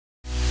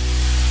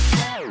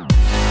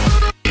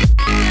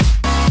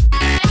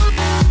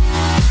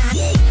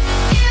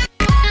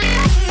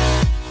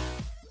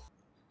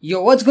Yo,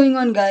 what's going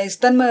on guys?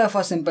 Tanmaya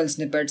for Simple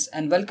Snippets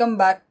and welcome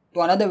back to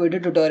another video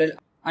tutorial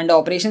under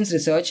Operations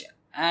Research,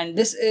 and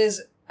this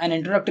is an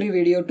introductory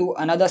video to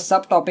another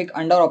subtopic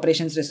under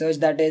Operations Research,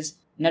 that is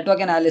network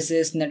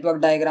analysis,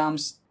 network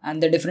diagrams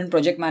and the different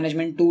project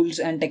management tools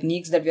and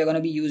techniques that we are going to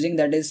be using,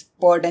 that is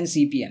PERT and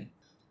CPM.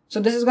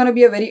 So this is going to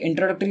be a very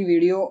introductory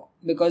video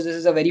because this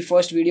is the very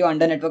first video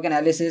under network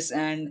analysis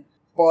and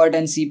PERT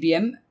and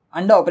CPM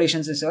under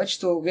Operations Research.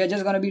 So we are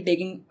just going to be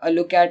taking a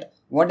look at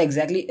what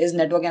exactly is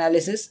network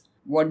analysis,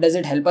 what does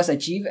it help us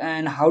achieve,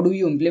 and how do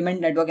you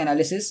implement network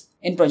analysis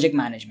in project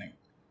management.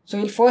 So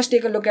we'll first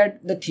take a look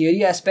at the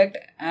theory aspect,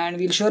 and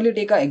we'll surely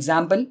take an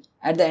example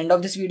at the end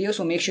of this video.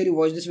 So make sure you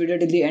watch this video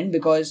till the end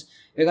because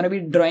we're going to be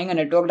drawing a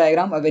network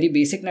diagram, a very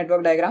basic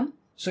network diagram.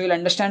 So you'll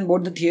understand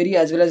both the theory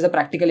as well as the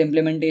practical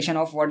implementation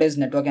of what is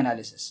network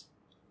analysis.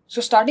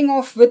 So starting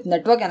off with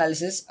network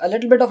analysis, a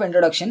little bit of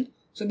introduction.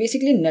 So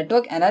basically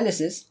network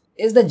analysis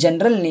is the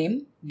general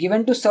name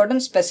given to certain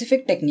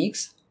specific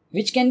techniques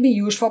which can be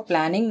used for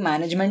planning,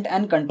 management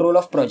and control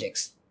of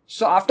projects.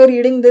 So after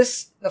reading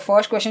this, the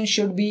first question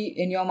should be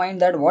in your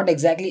mind that what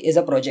exactly is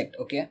a project,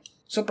 okay?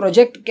 So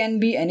project can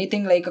be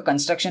anything like a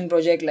construction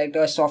project, like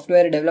a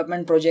software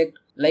development project,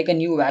 like a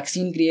new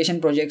vaccine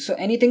creation project. So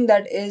anything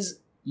that is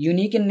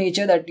unique in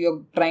nature that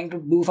you're trying to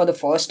do for the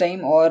first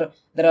time, or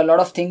there are a lot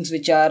of things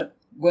which are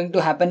going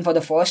to happen for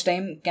the first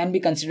time, can be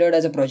considered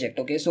as a project,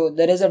 okay? So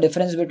there is a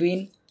difference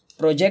between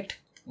project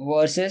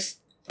versus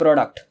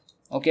product,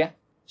 okay?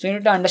 So you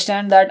need to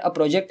understand that a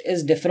project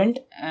is different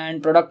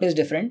and product is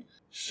different.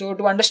 So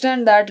to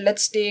understand that,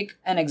 let's take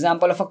an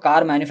example of a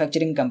car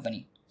manufacturing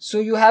company. So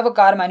you have a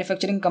car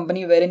manufacturing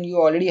company wherein you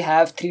already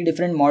have 3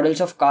 different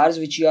models of cars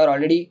which you are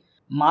already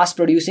mass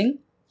producing.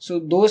 So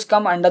those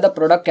come under the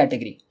product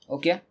category,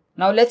 okay?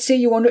 Now let's say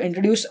you want to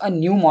introduce a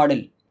new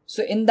model.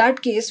 So in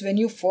that case, when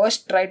you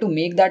first try to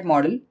make that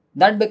model,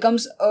 that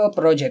becomes a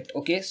project,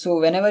 okay? So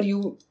whenever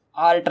you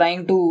are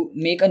trying to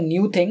make a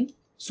new thing,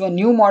 so a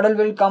new model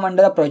will come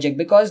under a project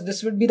because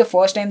this would be the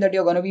first time that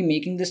you're going to be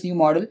making this new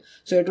model.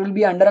 So it will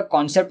be under a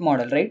concept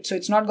model, right? So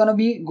it's not going to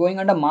be going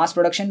under mass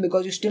production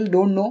because you still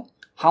don't know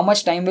how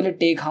much time will it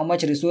take, how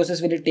much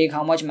resources will it take,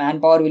 how much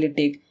manpower will it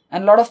take,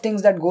 and a lot of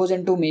things that goes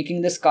into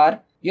making this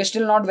car you're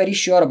still not very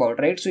sure about,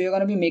 right? So you're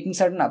going to be making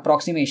certain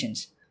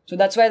approximations. So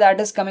that's why that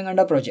is coming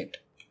under project.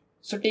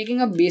 So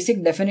taking a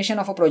basic definition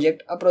of a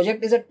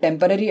project is a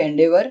temporary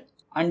endeavor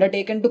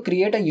undertaken to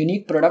create a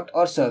unique product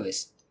or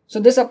service. So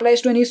this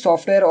applies to any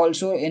software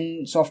also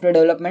in software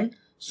development.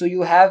 So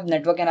you have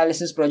network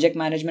analysis, project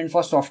management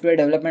for software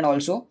development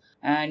also,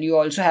 and you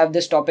also have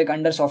this topic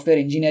under software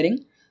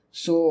engineering.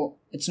 So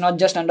it's not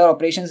just under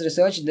operations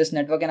research. This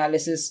network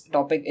analysis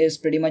topic is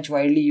pretty much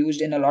widely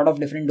used in a lot of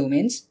different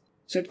domains.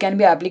 So it can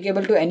be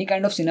applicable to any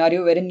kind of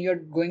scenario wherein you're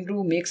going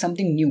to make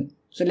something new.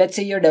 So let's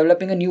say you're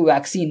developing a new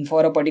vaccine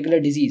for a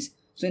particular disease.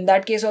 So in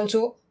that case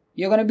also,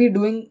 you're going to be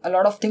doing a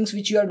lot of things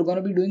which you are going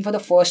to be doing for the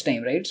first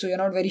time, right? So you're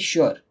not very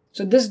sure.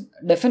 So this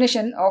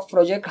definition of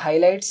project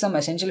highlights some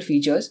essential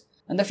features,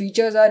 and the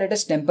features are it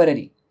is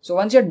temporary. So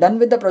once you're done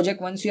with the project,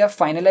 once you have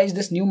finalized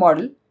this new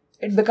model,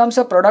 it becomes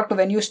a product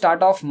when you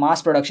start off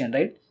mass production,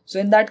 right? So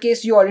in that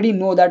case, you already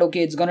know that,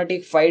 okay, it's going to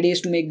take 5 days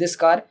to make this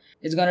car.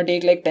 It's going to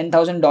take like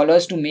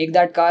 $10,000 to make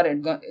that car.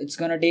 It's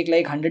going to take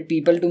like 100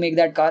 people to make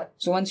that car.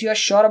 So once you are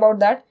sure about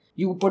that,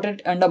 you put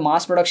it under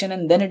mass production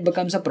and then it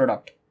becomes a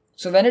product.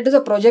 So when it is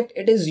a project,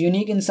 it is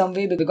unique in some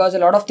way because a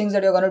lot of things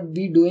that you're going to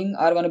be doing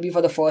are going to be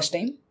for the first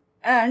time.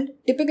 And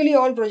typically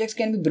all projects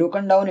can be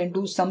broken down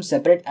into some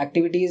separate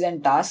activities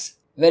and tasks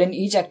wherein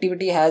each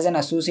activity has an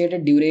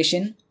associated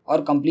duration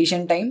or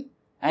completion time,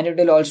 and it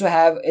will also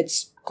have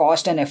its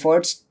cost and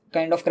efforts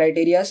kind of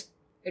criteria.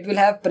 It will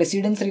have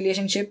precedence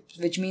relationship,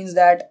 which means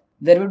that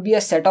there would be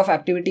a set of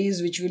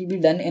activities which will be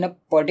done in a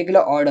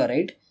particular order,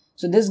 right?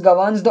 So this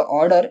governs the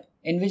order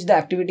in which the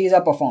activities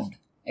are performed.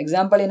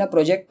 Example, in a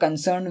project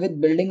concerned with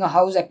building a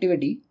house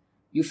activity,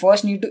 you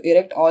first need to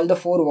erect all the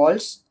 4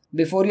 walls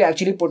before you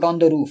actually put on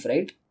the roof,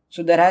 right?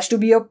 So there has to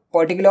be a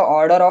particular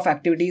order of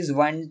activities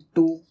 1,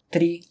 2,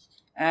 3,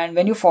 and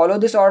when you follow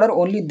this order,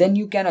 only then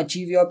you can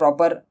achieve your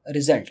proper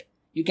result.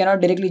 You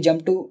cannot directly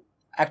jump to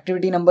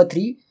activity number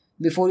 3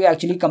 before you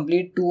actually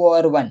complete 2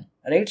 or 1,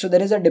 right? So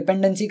there is a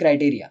dependency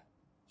criteria.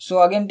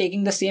 So again,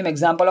 taking the same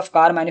example of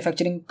car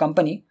manufacturing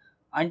company,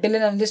 until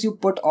and unless you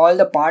put all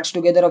the parts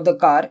together of the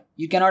car,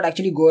 you cannot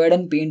actually go ahead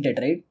and paint it,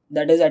 right?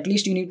 That is, at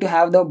least you need to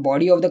have the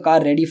body of the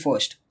car ready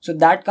first. So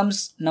that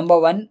comes number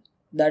 1,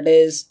 that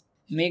is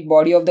make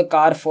body of the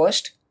car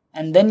first,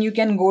 and then you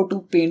can go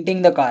to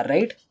painting the car,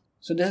 right?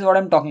 So this is what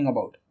I'm talking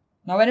about.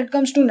 Now when it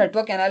comes to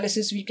network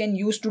analysis, we can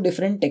use 2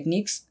 different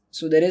techniques.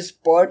 So there is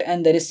PERT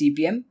and there is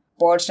CPM.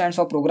 PERT stands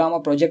for Program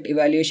or Project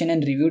Evaluation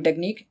and Review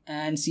Technique,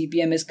 and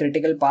CPM is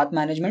Critical Path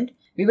Management.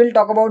 We will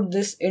talk about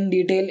this in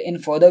detail in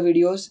further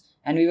videos,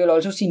 and we will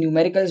also see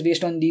numericals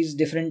based on these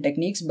different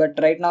techniques. But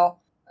right now,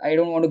 I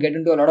don't want to get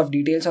into a lot of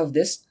details of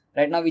this.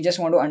 Right now, we just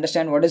want to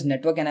understand what is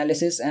network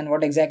analysis and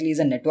what exactly is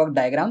a network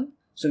diagram.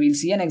 So we'll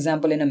see an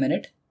example in a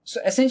minute.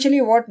 So essentially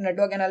what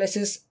network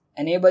analysis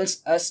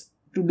enables us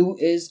to do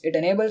is it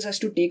enables us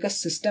to take a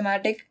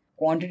systematic,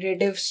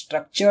 quantitative,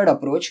 structured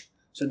approach.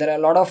 So there are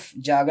a lot of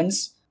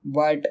jargons,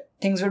 but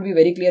things would be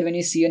very clear when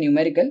you see a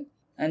numerical.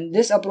 And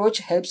this approach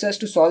helps us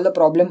to solve the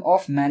problem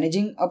of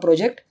managing a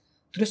project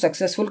through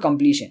successful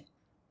completion.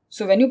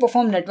 So when you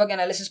perform network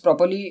analysis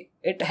properly,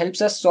 it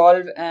helps us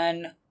solve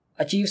and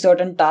achieve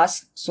certain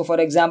tasks. So for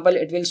example,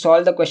 it will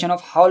solve the question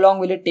of how long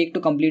will it take to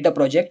complete a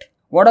project?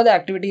 What are the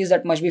activities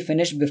that must be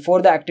finished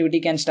before the activity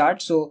can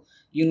start? So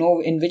you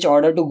know in which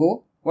order to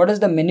go. What is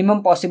the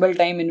minimum possible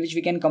time in which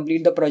we can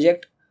complete the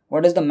project?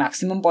 What is the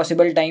maximum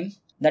possible time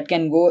that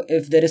can go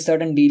if there is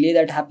certain delay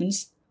that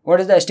happens? What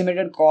is the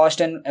estimated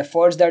cost and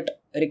efforts that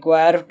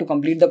require to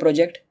complete the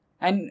project?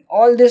 And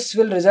all this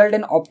will result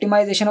in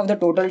optimization of the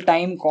total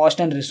time, cost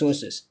and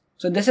resources.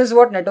 So this is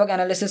what network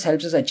analysis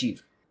helps us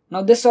achieve.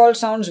 Now this all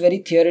sounds very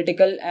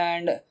theoretical,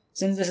 and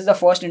since this is the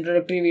first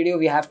introductory video,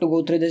 we have to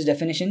go through these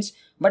definitions.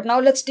 But now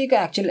let's take an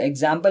actual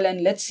example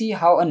and let's see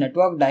how a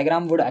network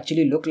diagram would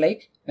actually look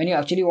like when you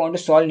actually want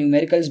to solve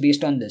numericals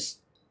based on this.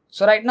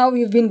 So right now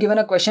we've been given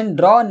a question,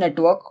 draw a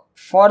network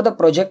for the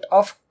project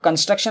of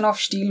construction of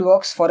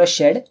steelworks for a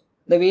shed.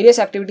 The various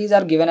activities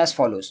are given as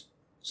follows.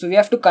 So we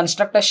have to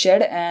construct a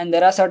shed and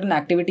there are certain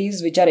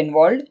activities which are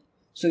involved.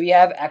 So we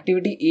have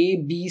activity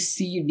A, B,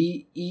 C,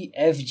 D, E,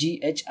 F, G,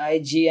 H, I,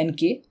 J and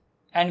K.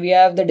 And we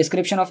have the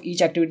description of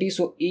each activity.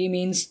 So A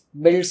means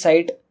build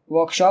site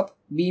workshop,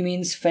 B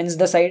means fence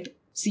the site,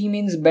 C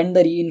means bend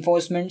the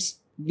reinforcements,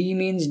 D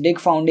means dig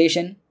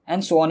foundation,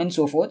 and so on and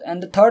so forth.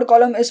 And the third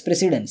column is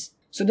precedence.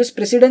 So this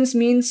precedence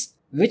means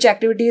which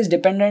activity is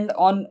dependent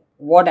on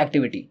what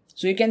activity.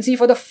 So you can see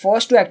for the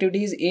first two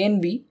activities A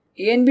and B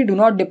do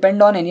not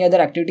depend on any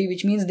other activity,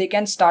 which means they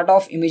can start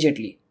off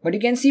immediately. But you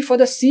can see for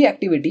the C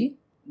activity,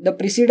 the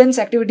precedence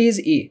activity is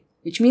A,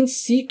 which means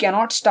C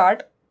cannot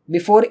start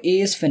before A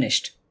is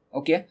finished.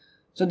 Okay,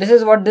 so this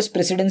is what this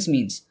precedence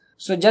means.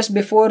 So just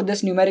before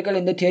this numerical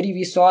in the theory,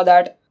 we saw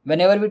that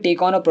whenever we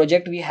take on a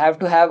project, we have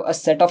to have a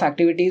set of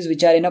activities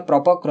which are in a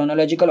proper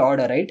chronological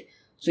order, right?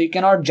 So you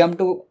cannot jump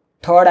to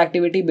third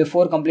activity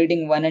before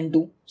completing 1 and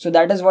 2. So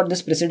that is what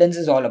this precedence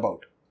is all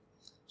about.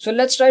 So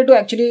let's try to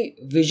actually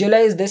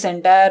visualize this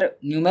entire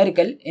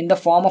numerical in the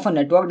form of a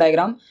network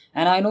diagram.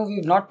 And I know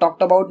we've not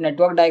talked about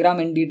network diagram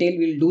in detail.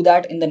 We'll do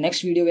that in the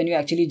next video when you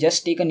actually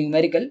just take a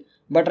numerical.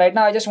 But right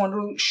now I just want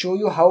to show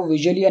you how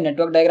visually a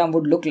network diagram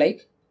would look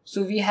like.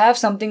 So we have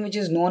something which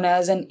is known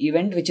as an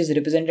event, which is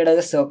represented as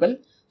a circle.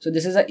 So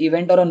this is an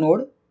event or a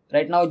node.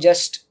 Right now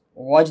just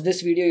watch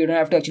this video. You don't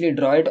have to actually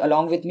draw it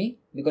along with me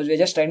because we're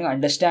just trying to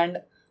understand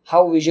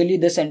how visually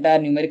this entire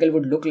numerical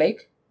would look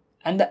like.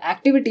 And the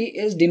activity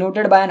is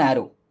denoted by an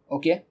arrow.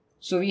 Okay,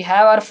 so we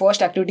have our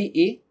first activity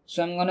A.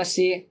 So I'm gonna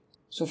say,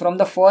 so from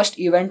the first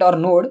event or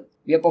node,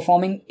 we are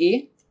performing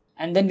A,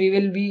 and then we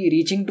will be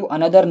reaching to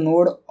another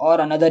node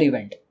or another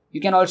event. You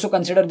can also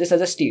consider this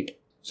as a state.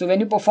 So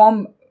when you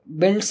perform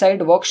build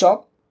site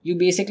workshop, you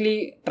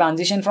basically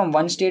transition from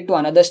one state to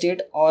another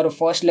state or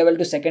first level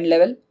to second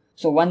level.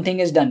 So one thing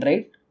is done,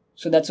 right?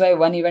 So that's why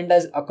one event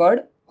has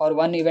occurred or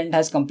one event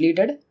has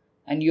completed,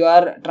 and you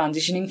are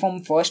transitioning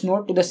from first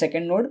node to the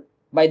second node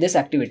by this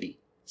activity.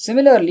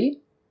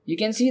 Similarly, you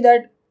can see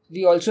that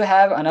we also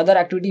have another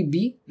activity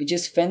B, which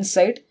is fence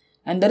site,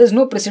 and there is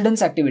no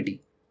precedence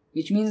activity,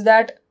 which means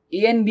that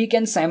A and B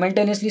can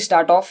simultaneously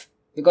start off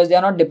because they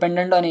are not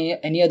dependent on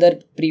any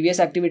other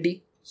previous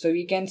activity. So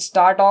we can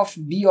start off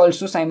B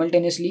also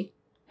simultaneously,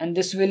 and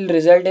this will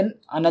result in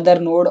another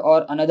node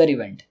or another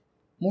event.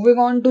 Moving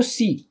on to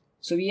C.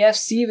 So we have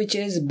C, which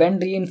is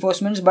bend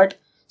reinforcements, but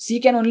C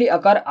can only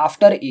occur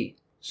after A.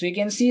 So you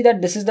can see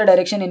that this is the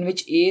direction in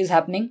which A is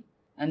happening.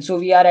 And so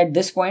we are at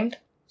this point.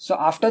 So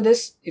after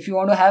this, if you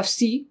want to have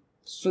C,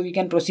 so we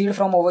can proceed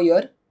from over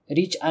here,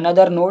 reach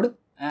another node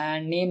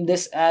and name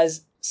this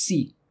as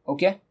C.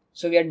 Okay.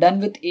 So we are done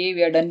with A,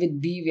 we are done with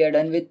B, we are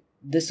done with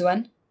this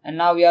one. And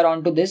now we are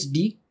on to this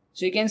D.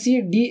 So you can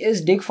see D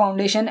is dig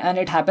foundation and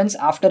it happens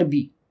after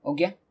B.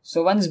 Okay.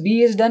 So once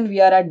B is done,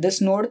 we are at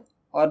this node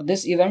or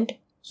this event.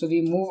 So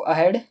we move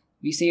ahead.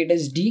 We say it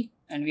is D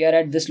and we are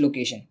at this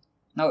location.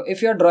 Now,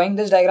 if you're drawing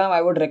this diagram,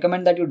 I would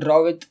recommend that you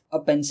draw with a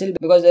pencil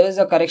because there is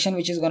a correction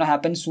which is going to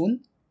happen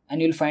soon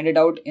and you'll find it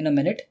out in a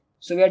minute.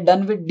 So we are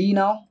done with D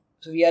now.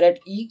 So we are at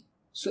E.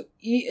 So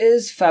E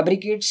is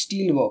fabricate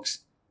steel works.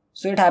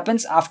 So it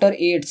happens after A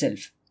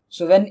itself.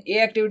 So when A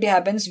activity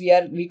happens,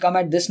 we come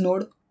at this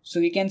node.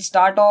 So we can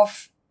start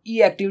off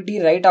E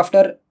activity right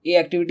after A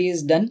activity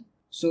is done.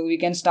 So we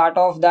can start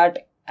off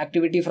that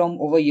activity from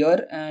over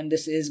here and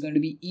this is going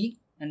to be E,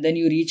 and then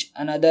you reach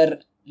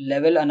another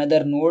level,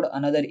 another node,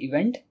 another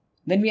event.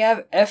 Then we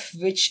have F,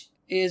 which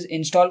is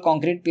install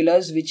concrete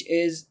pillars, which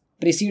is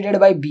preceded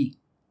by B.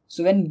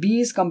 So when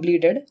B is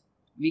completed,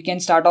 we can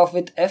start off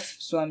with F.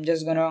 So I'm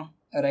just gonna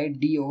write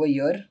D over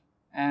here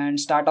and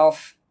start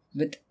off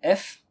with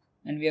F,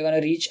 and we are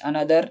gonna reach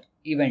another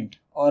event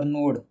or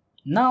node.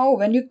 Now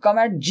when you come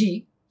at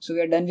G, so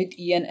we are done with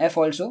E and F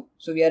also.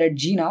 So we are at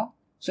G now.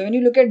 So when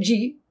you look at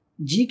G,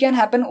 G can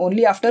happen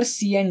only after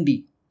C and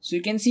D. So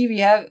you can see we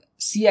have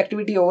C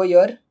activity over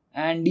here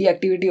and D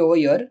activity over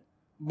here,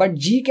 but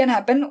G can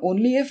happen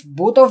only if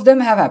both of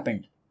them have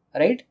happened,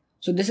 right?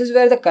 So this is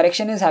where the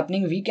correction is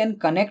happening. We can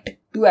connect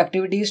two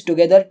activities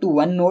together to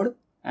one node,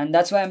 and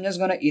that's why I'm just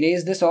going to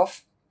erase this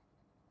off.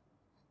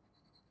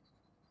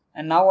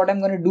 And now what I'm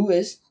going to do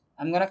is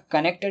I'm going to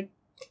connect it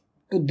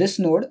to this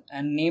node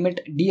and name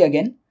it D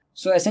again.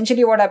 So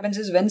essentially what happens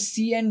is when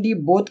C and D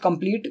both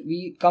complete,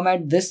 we come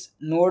at this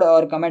node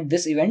or come at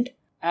this event,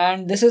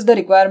 and this is the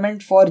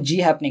requirement for G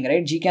happening,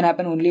 right? G can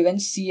happen only when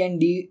C and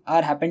D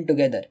are happened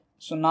together.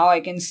 So now I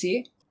can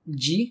say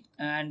G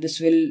and this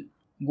will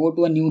go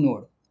to a new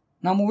node.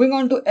 Now moving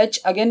on to H,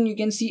 again you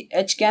can see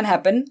H can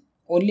happen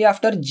only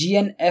after G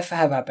and F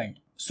have happened.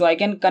 So I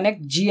can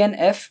connect G and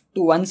F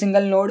to one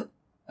single node,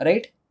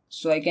 right?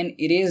 So I can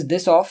erase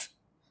this off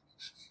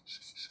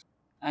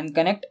and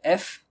connect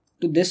F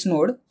to this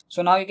node.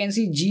 So now you can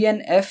see G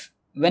and F,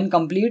 when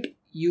complete,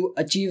 you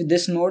achieve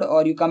this node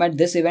or you come at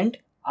this event,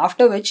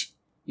 after which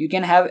you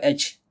can have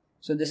H.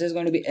 So this is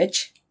going to be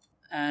H,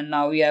 and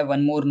now we have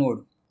one more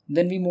node.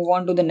 Then we move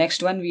on to the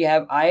next one. We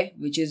have I,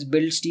 which is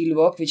build steel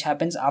work, which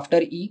happens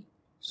after E.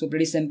 So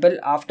pretty simple.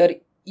 After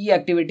E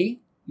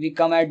activity, we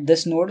come at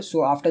this node.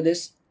 So after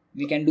this,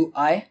 we can do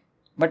I.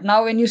 But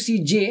now when you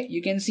see J,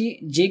 you can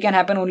see J can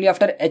happen only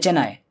after H and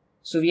I.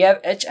 So we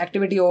have H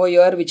activity over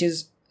here, which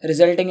is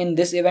resulting in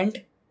this event.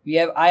 We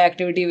have I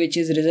activity, which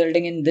is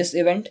resulting in this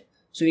event.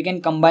 So we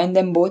can combine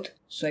them both.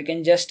 So I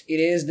can just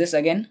erase this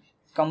again,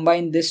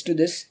 combine this to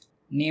this,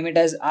 name it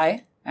as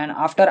I. And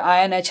after I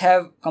and H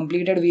have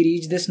completed, we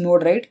reach this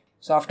node, right?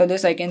 So after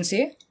this, I can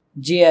say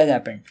J has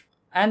happened.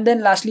 And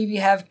then lastly, we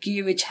have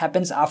K, which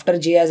happens after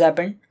J has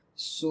happened.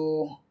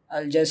 So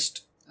I'll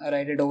just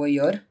write it over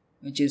here,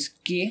 which is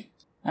K.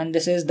 And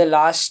this is the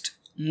last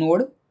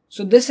node.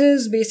 So this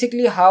is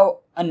basically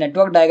how a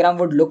network diagram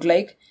would look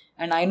like.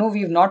 And I know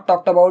we've not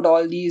talked about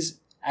all these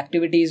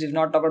activities. We've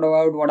not talked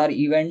about what are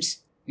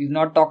events. We've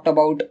not talked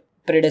about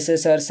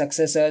predecessors,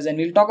 successors, and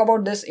we'll talk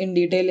about this in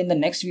detail in the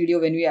next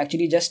video when we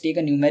actually just take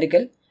a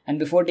numerical. And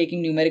before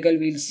taking numerical,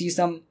 we'll see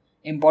some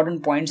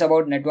important points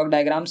about network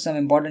diagrams, some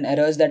important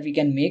errors that we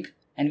can make,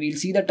 and we'll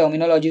see the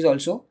terminologies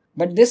also.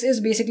 But this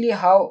is basically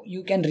how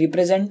you can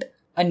represent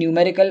a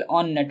numerical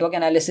on network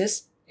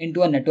analysis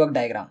into a network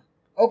diagram.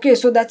 Okay,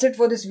 so that's it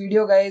for this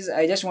video, guys.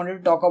 I just wanted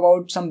to talk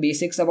about some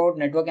basics about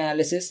network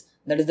analysis.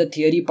 That is the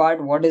theory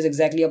part. What is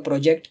exactly a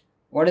project?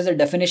 What is the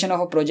definition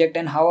of a project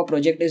and how a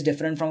project is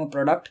different from a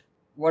product?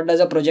 What does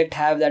a project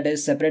have, that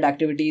is separate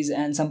activities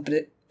and some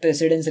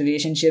precedence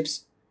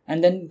relationships?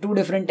 And then two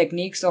different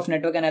techniques of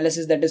network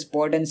analysis, that is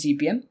PERT and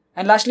CPM.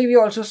 And lastly, we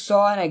also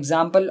saw an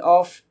example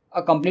of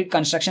a complete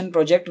construction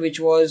project which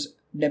was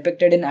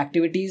depicted in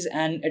activities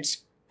and its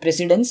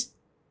precedence.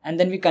 And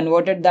then we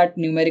converted that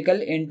numerical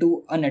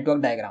into a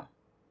network diagram.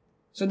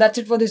 So that's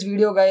it for this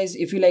video, guys.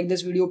 If you like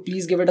this video,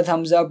 please give it a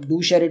thumbs up.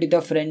 Do share it with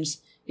your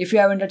friends. If you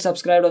haven't yet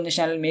subscribed on this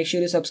channel, make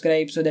sure you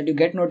subscribe so that you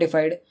get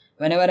notified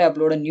whenever I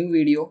upload a new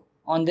video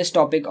on this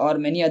topic or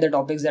many other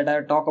topics that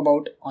I talk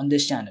about on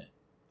this channel.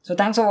 So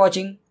thanks for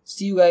watching.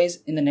 See you guys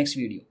in the next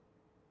video.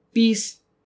 Peace.